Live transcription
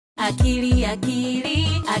Akili, Akili,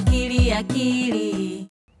 Akili, Akili.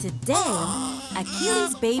 Today,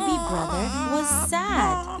 Akili's baby brother was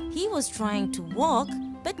sad. He was trying to walk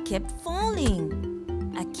but kept falling.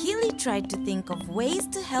 Akili tried to think of ways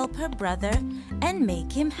to help her brother and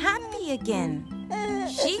make him happy again.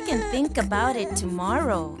 She can think about it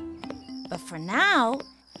tomorrow. But for now,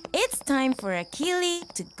 it's time for Akili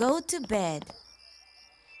to go to bed.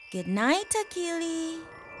 Good night, Akili.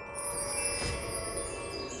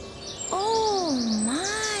 Oh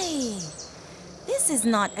my! This is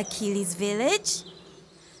not Akili's village.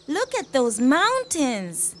 Look at those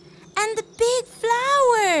mountains and the big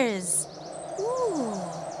flowers. Ooh,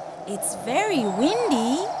 it's very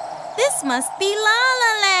windy. This must be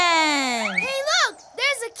Lala Land. Hey, look!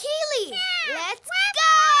 There's Akili! Let's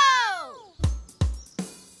go!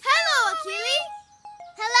 Hello, Akili!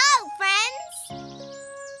 Hello, friends!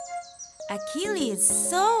 Akili is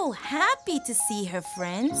so happy to see her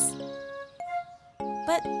friends.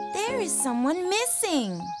 But there is someone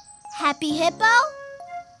missing. Happy Hippo?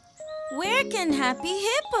 Where can Happy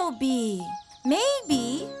Hippo be?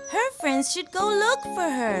 Maybe her friends should go look for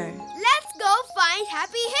her. Let's go find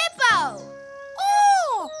Happy Hippo!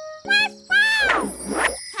 Oh!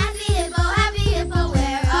 Happy Hippo,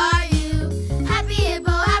 where are you? Happy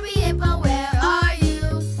Hippo, where are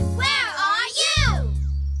you? Where are you?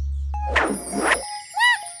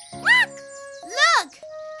 Look!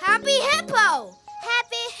 Happy Hippo!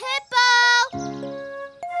 Happy Hippo!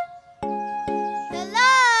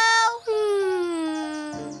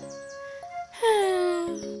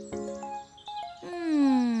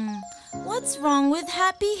 What's wrong with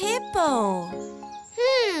Happy Hippo?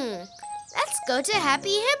 Let's go to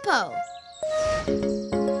Happy Hippo.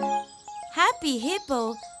 Happy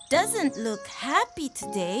Hippo doesn't look happy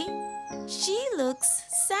today. She looks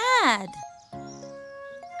sad.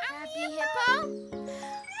 Happy Hippo?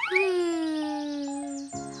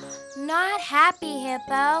 Not Happy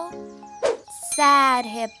Hippo. Sad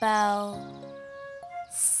Hippo.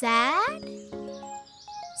 Sad?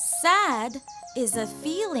 Sad is a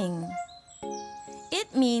feeling.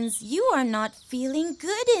 It means you are not feeling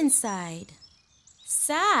good inside.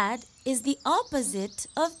 Sad is the opposite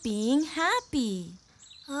of being happy.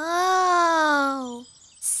 Oh,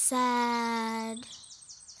 sad.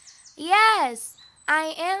 Yes,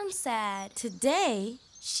 I am sad. Today,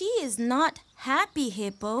 she is not Happy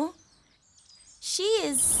Hippo. She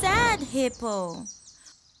is Sad Hippo.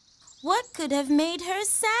 What could have made her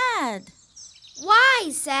sad?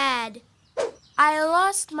 Why sad? I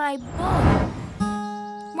lost my book.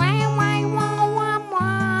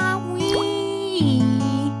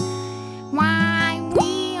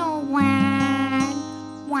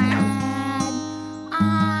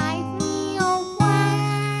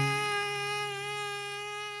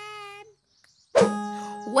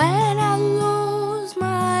 When I lose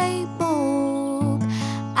my book,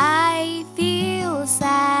 I feel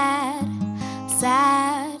sad,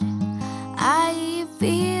 sad, I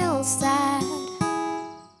feel sad.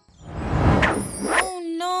 Oh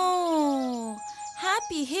no!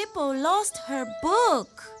 Happy Hippo lost her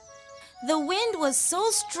book. The wind was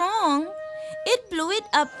so strong, it blew it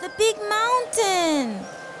up the big mountain.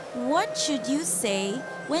 What should you say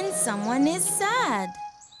when someone is sad?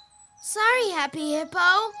 Sorry, Happy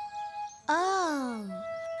Hippo. Oh.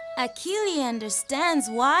 Akili understands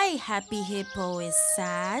why Happy Hippo is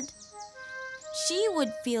sad. She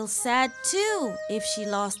would feel sad too if she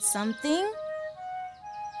lost something.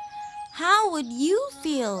 How would you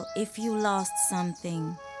feel if you lost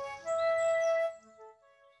something?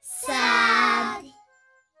 Sad.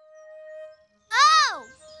 Oh!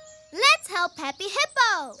 Let's help Happy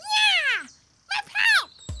Hippo. Yeah! Let's help!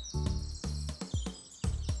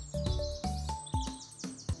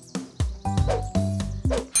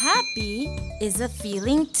 Happy is a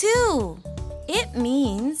feeling too. It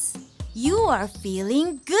means you are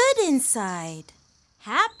feeling good inside.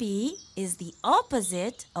 Happy is the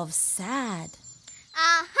opposite of sad.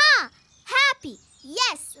 Aha! Happy.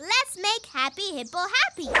 Yes, let's make Happy Hippo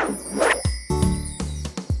happy.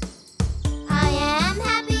 I am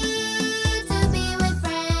happy to be with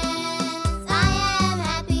friends. I am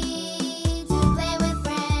happy to play with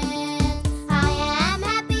friends. I am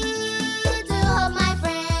happy to hold my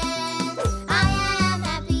friends. I am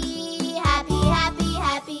happy, happy, happy,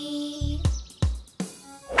 happy.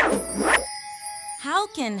 How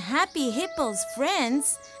can Happy Hippo's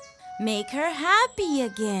friends make her happy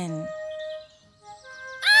again?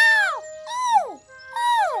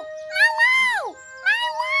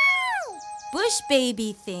 Bush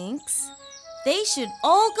Baby thinks they should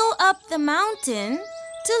all go up the mountain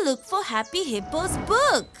to look for Happy Hippo's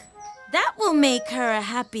book. That will make her a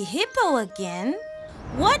happy hippo again.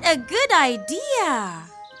 What a good idea!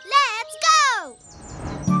 Let's go!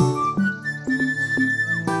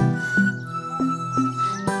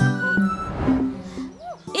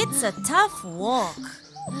 It's a tough walk.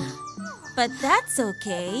 But that's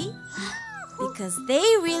okay, because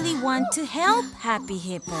they really want to help Happy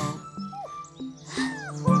Hippo.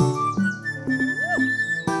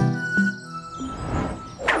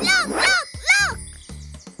 Look, look, look!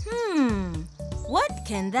 What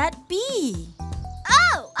can that be?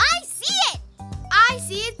 Oh, I see it! I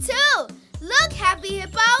see it too! Look, Happy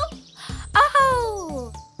Hippo!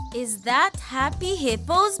 Oh! Is that Happy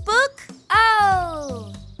Hippo's book?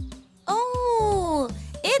 Oh! Oh!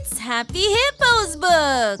 It's Happy Hippo's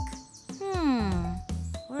book!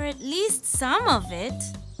 Or at least some of it.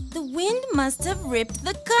 The wind must have ripped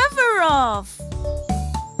the cover off. Look!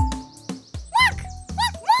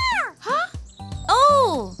 Look more! Huh?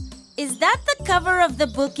 Oh! Is that the cover of the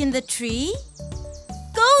book in the tree?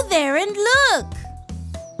 Go there and look!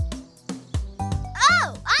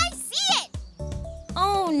 Oh, I see it!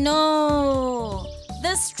 Oh no!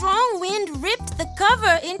 The strong wind ripped the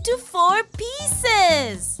cover into 4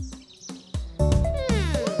 pieces.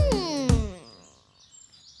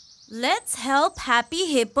 Let's help Happy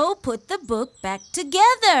Hippo put the book back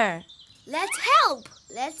together. Let's help!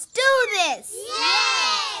 Let's do this!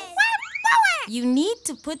 Yay! You need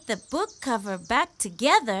to put the book cover back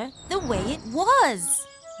together the way it was.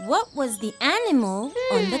 What was the animal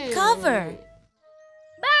on the cover?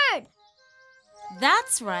 Bird!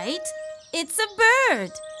 That's right. It's a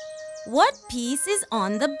bird. What piece is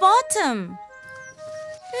on the bottom?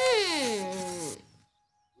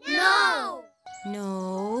 No!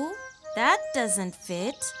 No, that doesn't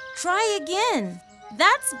fit. Try again.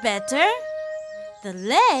 That's better. The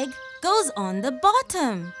leg goes on the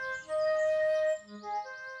bottom.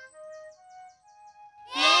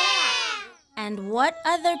 Yeah! And what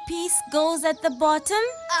other piece goes at the bottom?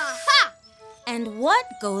 Aha! And what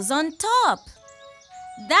goes on top?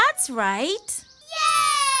 That's right.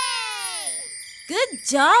 Yay! Good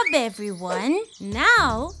job, everyone.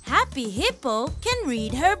 Now, Happy Hippo can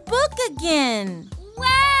read her book again.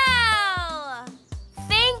 Wow!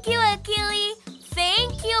 Thank you, Akili.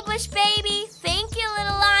 Thank you, Bush Baby. Thank you,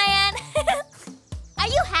 Little Lion. Are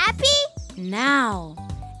you happy? Now,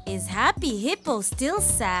 is Happy Hippo still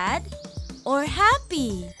sad or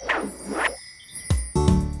happy?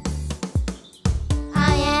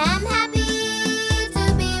 I am happy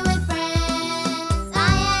to be with friends.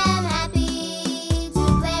 I am happy to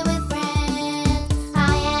play with friends.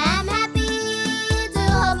 I am happy to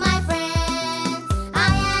hold my friends. I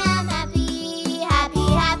am happy, happy,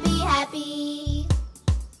 happy, happy.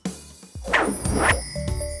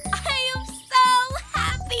 I am so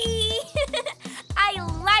happy. I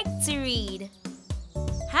like to read.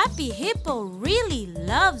 Happy Hippo really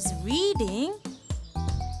loves reading.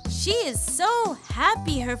 She is so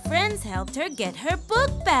happy her friends helped her get her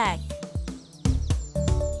book back.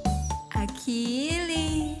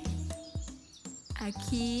 Akili.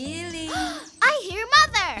 Akili. I hear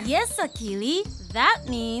Mother. Yes, Akili. That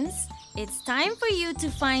means it's time for you to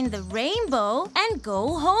find the rainbow and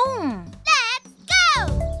go home. Let's go!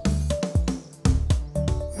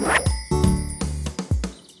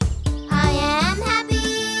 I am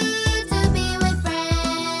happy to be with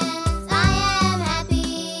friends. I am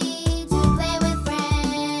happy to play with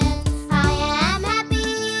friends. I am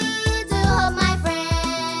happy to hold my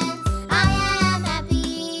friends. I am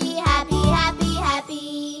happy, happy, happy,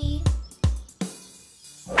 happy.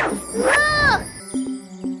 Look!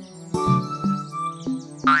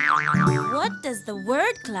 What does the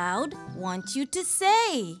word cloud want you to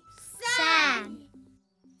say? Sad.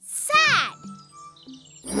 Sad.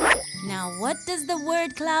 Now, what does the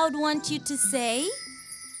word cloud want you to say?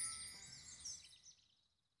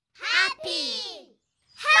 Happy.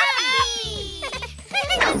 Happy.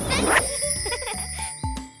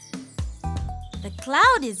 The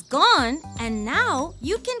cloud is gone, and now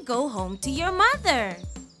you can go home to your mother.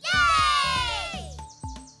 Yay!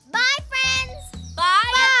 Bye, friends. Bye.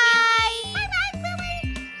 Bye.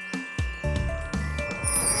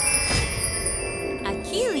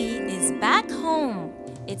 Akili is back home.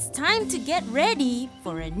 It's time to get ready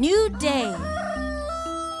for a new day.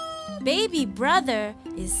 Baby brother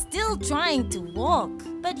is still trying to walk,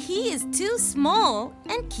 but he is too small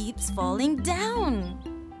and keeps falling down.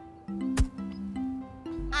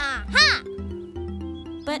 Aha!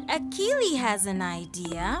 But Akili has an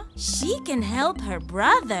idea. She can help her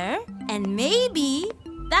brother, and maybe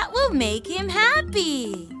that will make him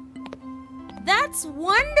happy. That's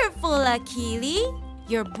wonderful, Akili.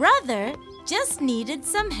 Your brother just needed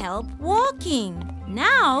some help walking.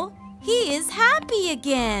 Now he is happy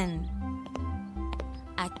again.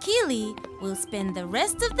 Akili will spend the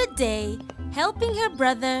rest of the day helping her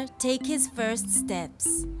brother take his first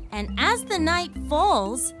steps. And as the night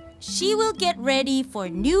falls, she will get ready for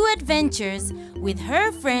new adventures with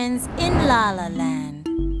her friends in Lala Land.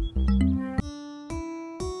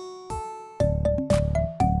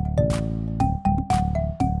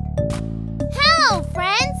 Hello,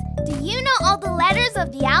 friends! Do you know all the letters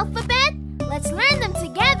of the alphabet? Let's learn them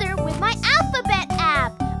together with my Alphabet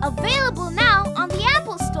app, available now on the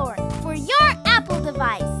Apple Store for your Apple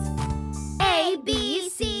device. A, B,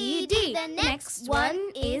 C, D. The next one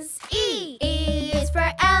is E. E is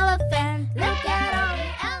for elephant. Look at all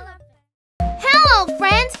the elephants. Hello,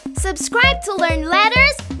 friends! Subscribe to learn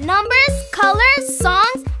letters, numbers, colors,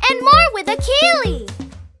 songs, and more with Akili.